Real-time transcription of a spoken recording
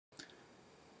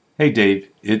Hey Dave,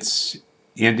 it's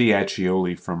Andy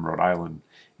Accioli from Rhode Island.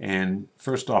 And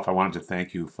first off, I wanted to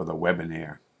thank you for the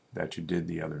webinar that you did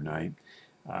the other night.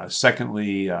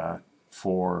 Secondly,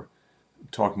 for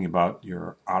talking about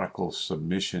your article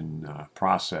submission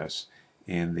process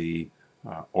and the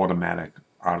automatic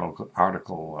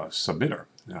article submitter.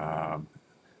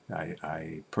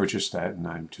 I purchased that and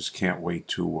I just can't wait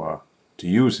to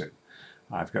use it.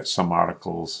 I've got some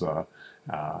articles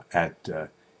at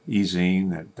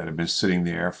ezine that have been sitting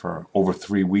there for over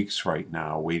 3 weeks right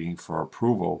now waiting for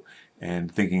approval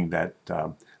and thinking that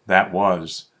that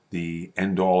was the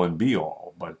end all and be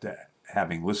all. But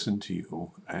having listened to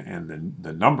you and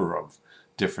the number of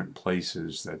different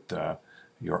places that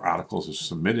your articles are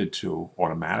submitted to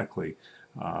automatically,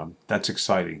 that's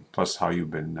exciting. Plus how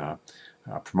you've been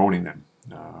promoting them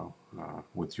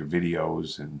with your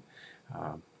videos and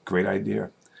great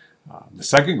idea. The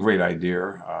second great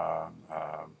idea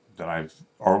that I've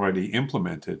already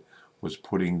implemented was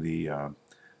putting the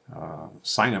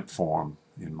sign-up form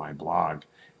in my blog.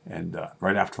 And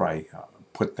right after I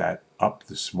put that up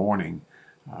this morning,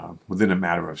 within a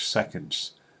matter of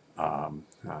seconds, I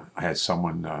had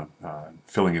someone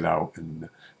filling it out and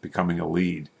becoming a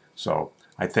lead. So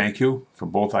I thank you for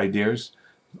both ideas.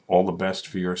 All the best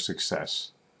for your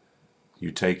success.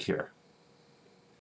 You take care.